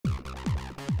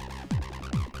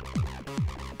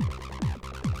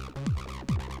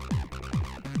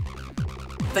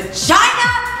Vagina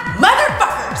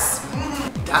motherfuckers!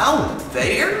 Down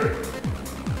there?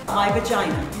 My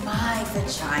vagina. My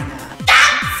vagina.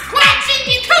 Stop scratching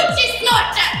your coochie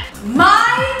snorter!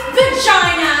 My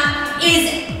vagina is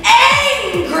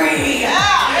angry!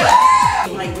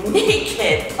 My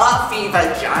naked, puffy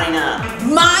vagina.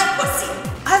 My pussy.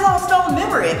 I lost all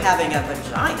memory of having a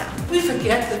vagina. We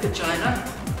forget the vagina.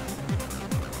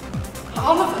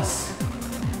 All of us.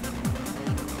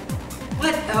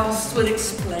 What else would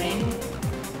explain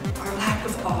our lack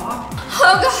of awe?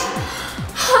 Oh God.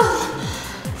 Oh,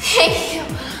 thank you.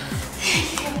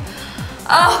 Thank you.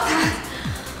 Oh God.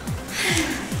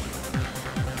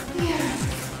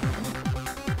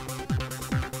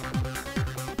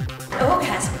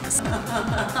 Orgasms.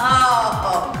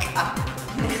 Oh, God.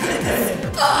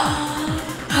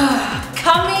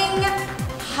 Coming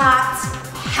hot,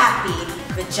 happy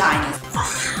vaginas.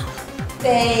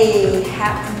 They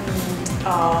happened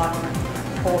on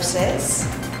horses,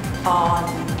 on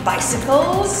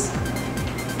bicycles,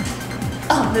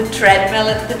 on the treadmill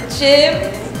at the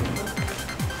gym.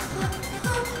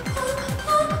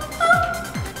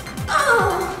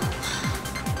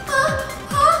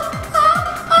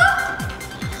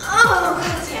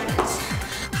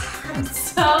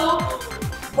 So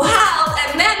wild,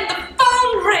 and then the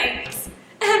phone rings,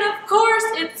 and of course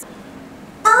it's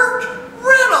Burt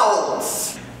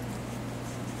Reynolds!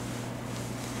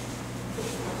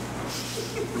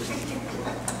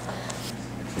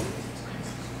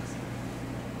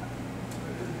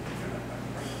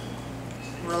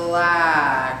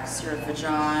 Relax your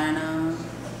vagina.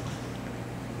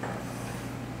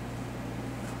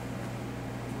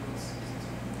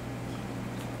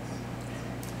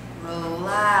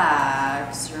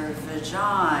 Relax your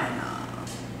vagina.